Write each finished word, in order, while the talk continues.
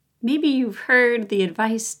Maybe you've heard the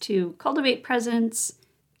advice to cultivate presence,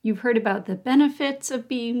 you've heard about the benefits of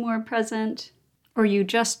being more present, or you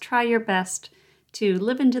just try your best to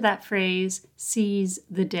live into that phrase, seize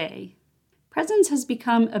the day. Presence has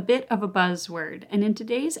become a bit of a buzzword, and in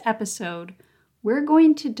today's episode, we're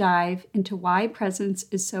going to dive into why presence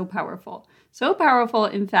is so powerful. So powerful,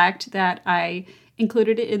 in fact, that I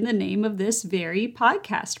included it in the name of this very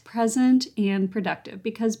podcast, Present and Productive,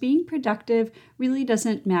 because being productive really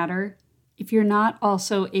doesn't matter if you're not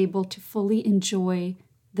also able to fully enjoy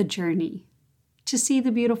the journey, to see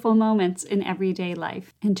the beautiful moments in everyday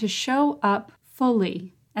life, and to show up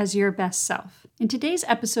fully as your best self. In today's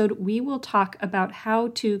episode, we will talk about how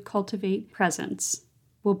to cultivate presence.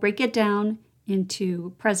 We'll break it down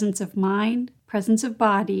into presence of mind, presence of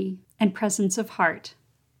body, and presence of heart.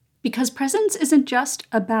 Because presence isn't just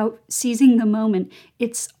about seizing the moment,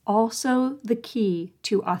 it's also the key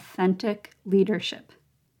to authentic leadership.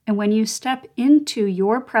 And when you step into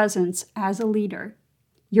your presence as a leader,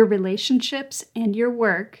 your relationships and your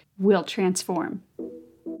work will transform.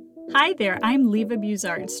 Hi there, I'm Leva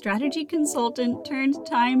Buzard, strategy consultant turned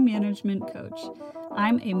time management coach.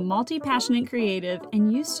 I'm a multi-passionate creative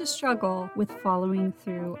and used to struggle with following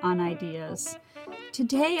through on ideas.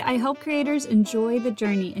 Today, I help creators enjoy the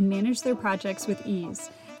journey and manage their projects with ease.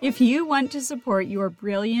 If you want to support your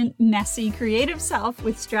brilliant, messy, creative self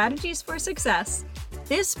with strategies for success,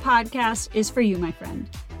 this podcast is for you, my friend.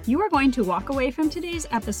 You are going to walk away from today's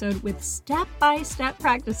episode with step-by-step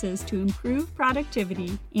practices to improve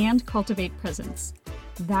productivity and cultivate presence.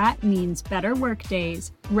 That means better work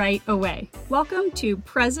days right away. Welcome to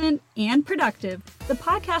Present and Productive, the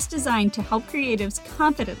podcast designed to help creatives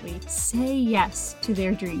confidently say yes to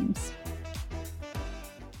their dreams.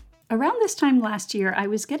 Around this time last year, I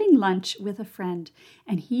was getting lunch with a friend,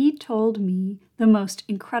 and he told me the most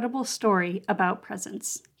incredible story about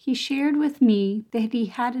presence. He shared with me that he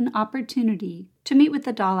had an opportunity to meet with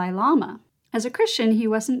the Dalai Lama. As a Christian, he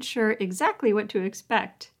wasn't sure exactly what to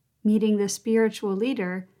expect, meeting the spiritual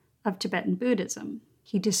leader of Tibetan Buddhism.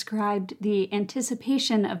 He described the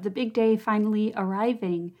anticipation of the big day finally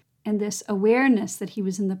arriving and this awareness that he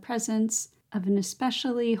was in the presence of an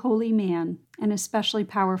especially holy man, an especially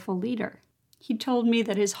powerful leader. He told me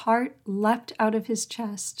that his heart leapt out of his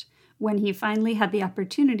chest when he finally had the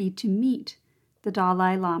opportunity to meet the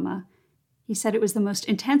Dalai Lama. He said it was the most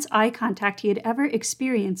intense eye contact he had ever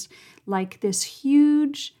experienced, like this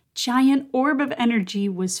huge, giant orb of energy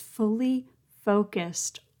was fully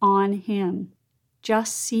focused on him.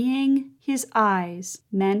 Just seeing his eyes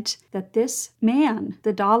meant that this man,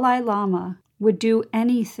 the Dalai Lama, would do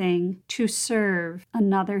anything to serve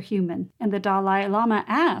another human. And the Dalai Lama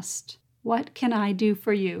asked, "What can I do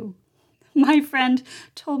for you?" My friend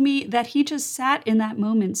told me that he just sat in that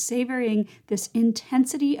moment, savoring this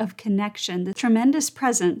intensity of connection, the tremendous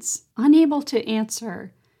presence, unable to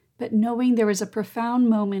answer, but knowing there was a profound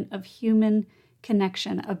moment of human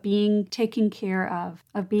connection, of being taken care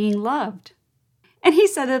of being loved. And he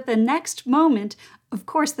said that the next moment, of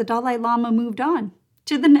course, the Dalai Lama moved on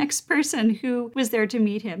to the next person who was there to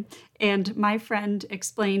meet him. And my friend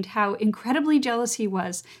explained how incredibly jealous he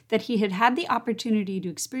was that he had had the opportunity to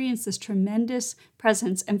experience this tremendous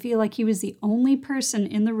presence and feel like he was the only person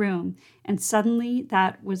in the room, and suddenly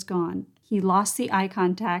that was gone. He lost the eye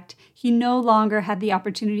contact. He no longer had the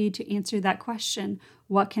opportunity to answer that question,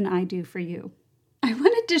 "What can I do for you?" I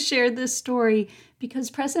wanted to share this story because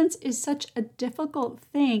presence is such a difficult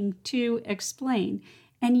thing to explain,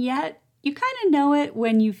 and yet you kind of know it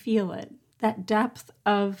when you feel it. That depth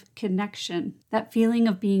of connection, that feeling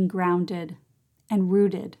of being grounded and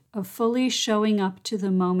rooted, of fully showing up to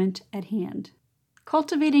the moment at hand.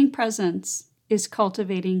 Cultivating presence is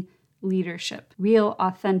cultivating leadership, real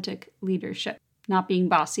authentic leadership. Not being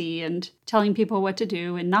bossy and telling people what to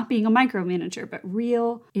do and not being a micromanager, but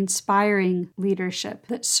real inspiring leadership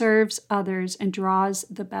that serves others and draws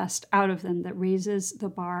the best out of them, that raises the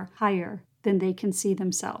bar higher than they can see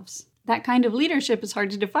themselves. That kind of leadership is hard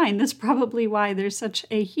to define. That's probably why there's such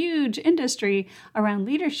a huge industry around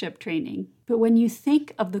leadership training. But when you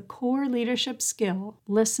think of the core leadership skill,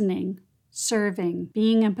 listening, serving,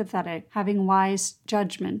 being empathetic, having wise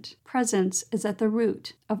judgment, presence is at the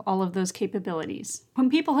root of all of those capabilities. When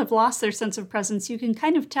people have lost their sense of presence, you can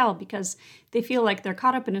kind of tell because they feel like they're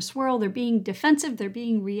caught up in a swirl, they're being defensive, they're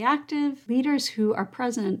being reactive. Leaders who are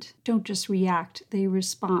present don't just react, they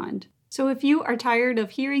respond. So if you are tired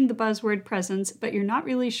of hearing the buzzword presence, but you're not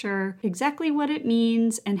really sure exactly what it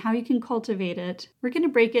means and how you can cultivate it, we're going to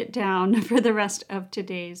break it down for the rest of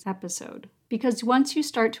today's episode. Because once you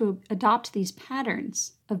start to adopt these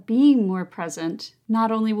patterns of being more present, not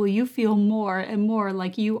only will you feel more and more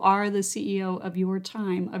like you are the CEO of your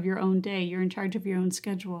time, of your own day, you're in charge of your own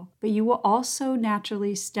schedule, but you will also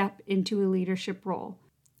naturally step into a leadership role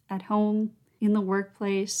at home, in the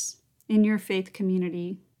workplace, in your faith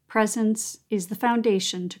community. Presence is the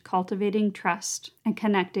foundation to cultivating trust and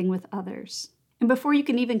connecting with others. And before you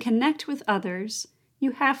can even connect with others,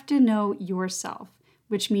 you have to know yourself,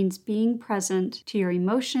 which means being present to your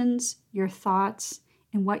emotions, your thoughts,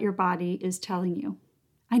 and what your body is telling you.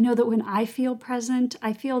 I know that when I feel present,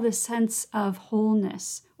 I feel this sense of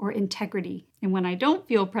wholeness or integrity. And when I don't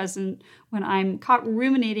feel present, when I'm caught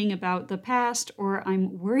ruminating about the past or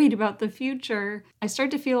I'm worried about the future, I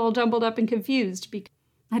start to feel all jumbled up and confused. Because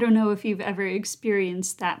I don't know if you've ever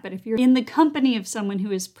experienced that, but if you're in the company of someone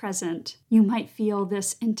who is present, you might feel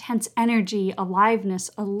this intense energy,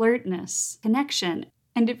 aliveness, alertness, connection.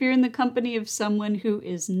 And if you're in the company of someone who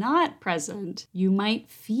is not present, you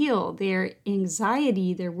might feel their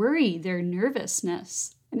anxiety, their worry, their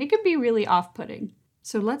nervousness. And it can be really off-putting.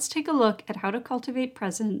 So let's take a look at how to cultivate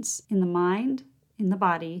presence in the mind, in the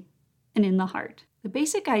body, and in the heart. The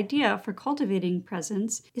basic idea for cultivating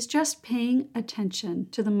presence is just paying attention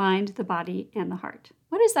to the mind, the body, and the heart.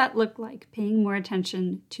 What does that look like, paying more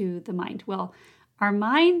attention to the mind? Well, our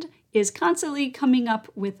mind is constantly coming up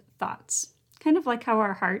with thoughts. Kind of like how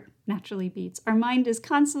our heart naturally beats. Our mind is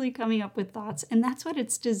constantly coming up with thoughts, and that's what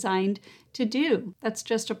it's designed to do. That's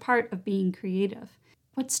just a part of being creative.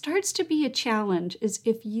 What starts to be a challenge is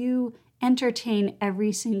if you entertain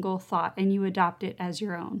every single thought and you adopt it as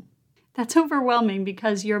your own. That's overwhelming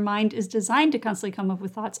because your mind is designed to constantly come up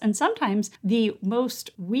with thoughts, and sometimes the most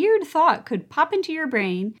weird thought could pop into your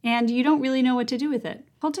brain and you don't really know what to do with it.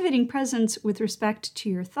 Cultivating presence with respect to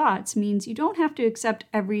your thoughts means you don't have to accept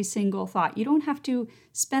every single thought. You don't have to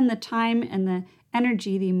spend the time and the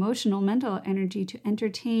energy, the emotional, mental energy to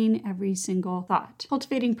entertain every single thought.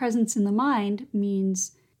 Cultivating presence in the mind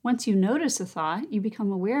means once you notice a thought, you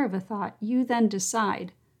become aware of a thought, you then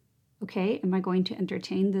decide, okay, am I going to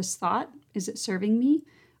entertain this thought? Is it serving me?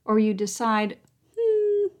 Or you decide,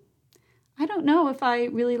 I don't know if I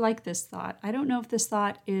really like this thought. I don't know if this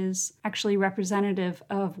thought is actually representative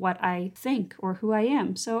of what I think or who I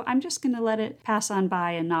am. So I'm just going to let it pass on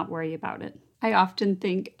by and not worry about it. I often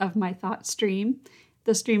think of my thought stream,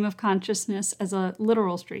 the stream of consciousness, as a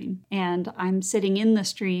literal stream. And I'm sitting in the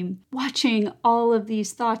stream watching all of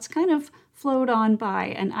these thoughts kind of float on by.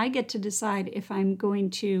 And I get to decide if I'm going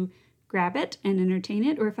to grab it and entertain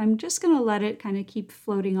it, or if I'm just going to let it kind of keep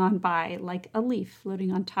floating on by like a leaf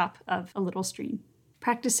floating on top of a little stream.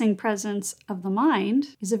 Practicing presence of the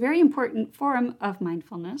mind is a very important form of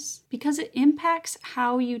mindfulness because it impacts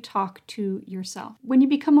how you talk to yourself. When you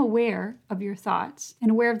become aware of your thoughts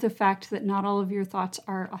and aware of the fact that not all of your thoughts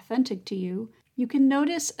are authentic to you, you can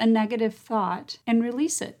notice a negative thought and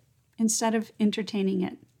release it instead of entertaining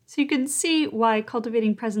it. So you can see why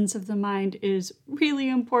cultivating presence of the mind is really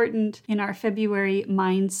important in our February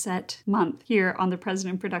Mindset Month here on the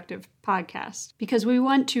Present and Productive podcast, because we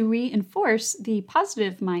want to reinforce the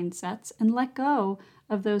positive mindsets and let go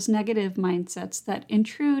of those negative mindsets that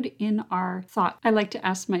intrude in our thought. I like to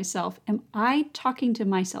ask myself, am I talking to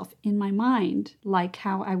myself in my mind like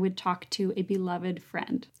how I would talk to a beloved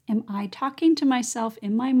friend? Am I talking to myself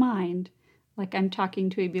in my mind like I'm talking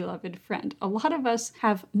to a beloved friend? A lot of us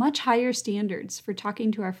have much higher standards for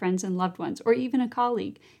talking to our friends and loved ones, or even a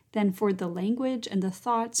colleague, than for the language and the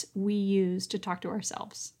thoughts we use to talk to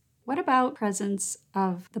ourselves. What about presence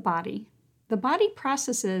of the body? The body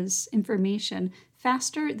processes information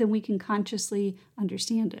faster than we can consciously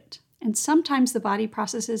understand it. And sometimes the body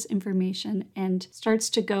processes information and starts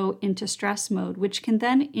to go into stress mode, which can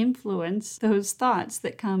then influence those thoughts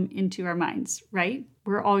that come into our minds, right?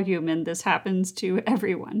 We're all human. This happens to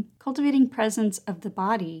everyone. Cultivating presence of the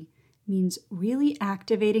body means really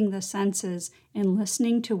activating the senses and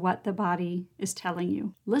listening to what the body is telling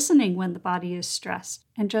you. Listening when the body is stressed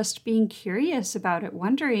and just being curious about it,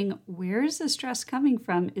 wondering, where is the stress coming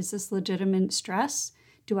from? Is this legitimate stress?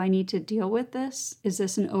 Do I need to deal with this? Is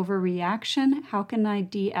this an overreaction? How can I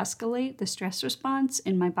de-escalate the stress response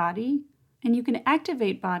in my body? And you can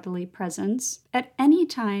activate bodily presence at any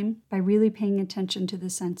time by really paying attention to the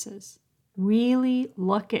senses. Really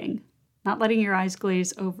looking, not letting your eyes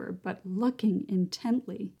glaze over, but looking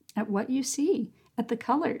intently at what you see, at the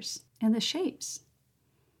colors and the shapes.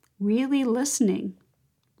 Really listening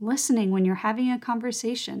when you're having a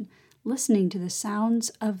conversation, listening to the sounds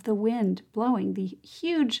of the wind blowing, the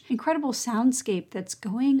huge, incredible soundscape that's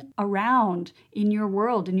going around in your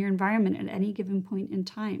world, in your environment at any given point in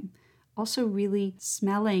time. Also really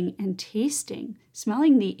smelling and tasting.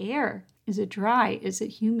 Smelling the air Is it dry? Is it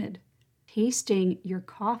humid? Tasting your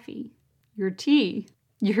coffee, your tea,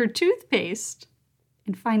 your toothpaste.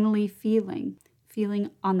 And finally, feeling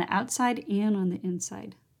on the outside and on the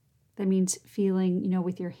inside. That means feeling,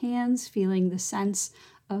 with your hands, feeling the sense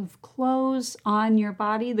of clothes on your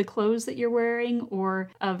body, the clothes that you're wearing, or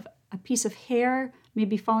of a piece of hair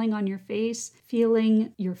maybe falling on your face,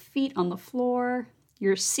 feeling your feet on the floor,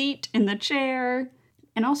 your seat in the chair,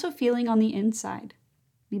 and also feeling on the inside.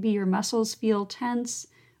 Maybe your muscles feel tense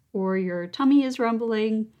or your tummy is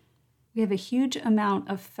rumbling. We have a huge amount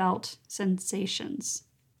of felt sensations.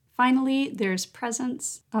 Finally, there's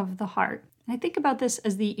presence of the heart. I think about this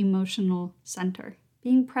as the emotional center.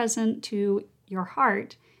 Being present to your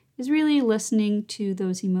heart is really listening to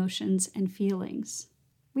those emotions and feelings.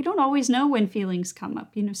 We don't always know when feelings come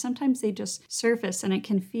up. Sometimes they just surface and it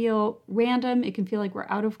can feel random. It can feel like we're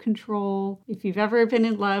out of control. If you've ever been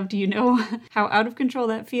in love, you know how out of control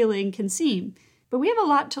that feeling can seem. But we have a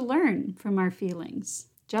lot to learn from our feelings.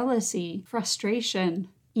 Jealousy, frustration,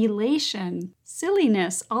 elation,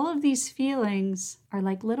 silliness, all of these feelings are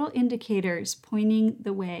like little indicators pointing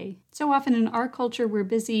the way. So often in our culture, we're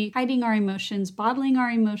busy hiding our emotions, bottling our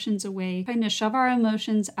emotions away, trying to shove our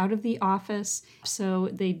emotions out of the office so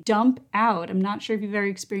they dump out. I'm not sure if you've ever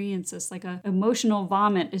experienced this, like an emotional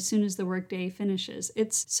vomit as soon as the workday finishes.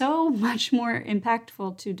 It's so much more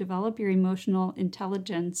impactful to develop your emotional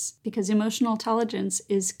intelligence because emotional intelligence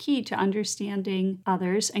is key to understanding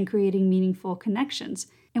others and creating meaningful connections.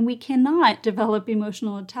 And we cannot develop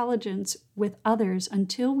emotional intelligence with others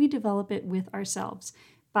until we develop it with ourselves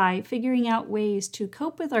by figuring out ways to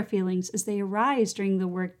cope with our feelings as they arise during the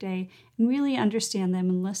workday and really understand them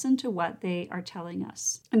and listen to what they are telling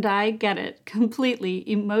us. And I get it completely.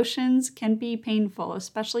 Emotions can be painful,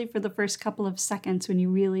 especially for the first couple of seconds when you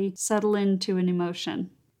really settle into an emotion.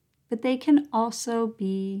 But they can also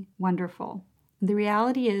be wonderful. The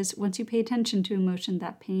reality is, once you pay attention to emotion,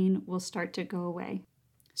 that pain will start to go away.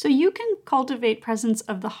 So you can cultivate presence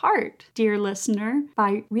of the heart, dear listener,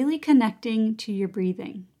 by really connecting to your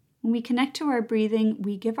breathing. When we connect to our breathing,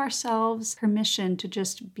 we give ourselves permission to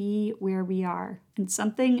just be where we are. And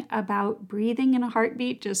something about breathing and a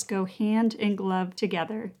heartbeat just go hand in glove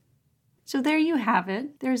together. So there you have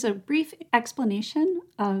it. There's a brief explanation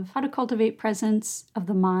of how to cultivate presence of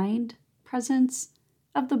the mind, presence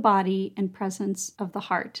of the body, and presence of the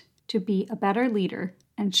heart to be a better leader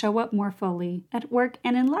and show up more fully at work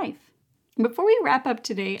and in life. Before we wrap up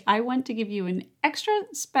today, I want to give you an extra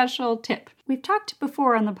special tip. We've talked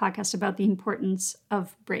before on the podcast about the importance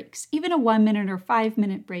of breaks. Even a 1 minute or 5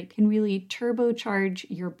 minute break can really turbocharge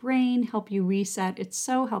your brain, help you reset. It's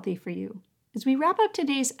so healthy for you. As we wrap up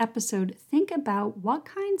today's episode, think about what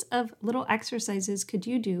kinds of little exercises could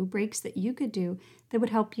you do, breaks that you could do that would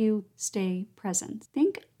help you stay present.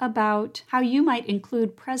 Think about how you might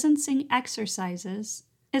include presencing exercises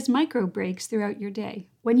as micro breaks throughout your day.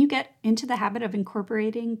 When you get into the habit of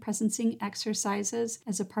incorporating presencing exercises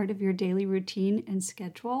as a part of your daily routine and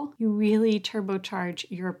schedule, you really turbocharge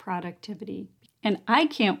your productivity. And I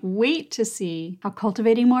can't wait to see how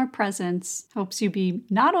cultivating more presence helps you be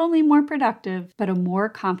not only more productive, but a more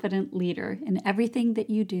confident leader in everything that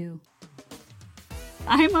you do.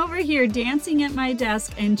 I'm over here dancing at my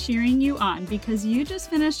desk and cheering you on because you just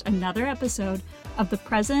finished another episode of the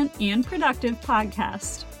Present and Productive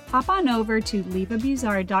podcast. Hop on over to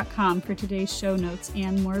livabuzard.com for today's show notes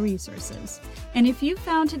and more resources. And if you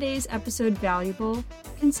found today's episode valuable,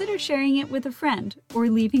 consider sharing it with a friend or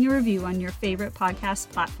leaving a review on your favorite podcast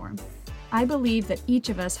platform. I believe that each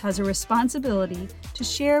of us has a responsibility to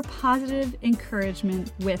share positive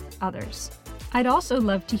encouragement with others. I'd also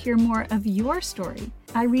love to hear more of your story.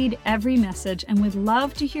 I read every message and would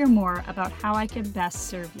love to hear more about how I can best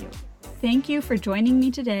serve you. Thank you for joining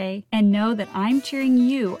me today, and know that I'm cheering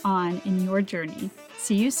you on in your journey.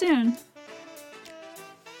 See you soon.